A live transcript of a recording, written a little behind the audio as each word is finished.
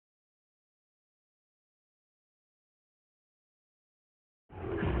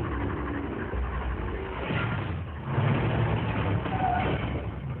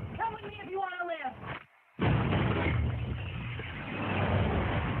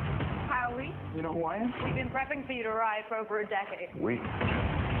You know who I am? We've been prepping for you to arrive for over a decade. Wait.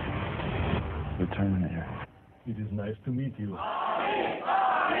 The Terminator. It is nice to meet you.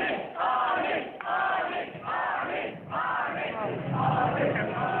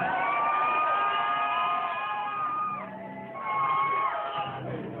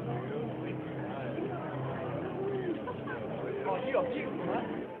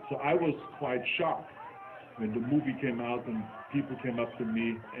 So I was quite shocked when the movie came out and people came up to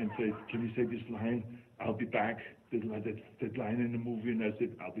me and said, "Can you say this line? I'll be back." That line in the movie, and I said,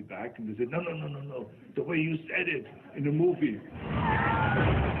 "I'll be back." And they said, "No. The way you said it in the movie."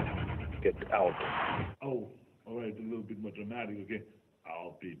 Get out. Oh, all right, a little bit more dramatic. Okay,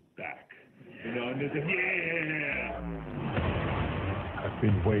 "I'll be back." You know, and they said, "Yeah." I've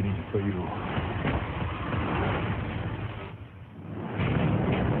been waiting for you.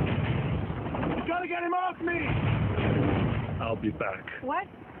 You gotta get him off me! I'll be back. What?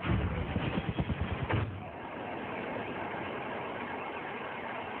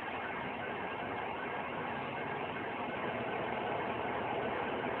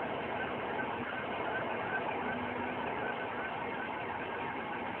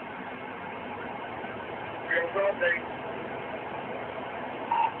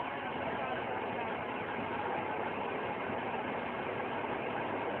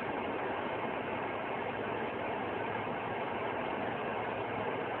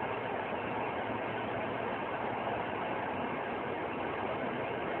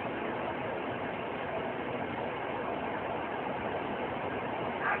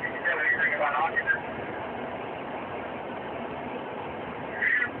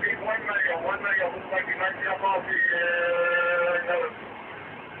 One million, looks like you might jump off the nose.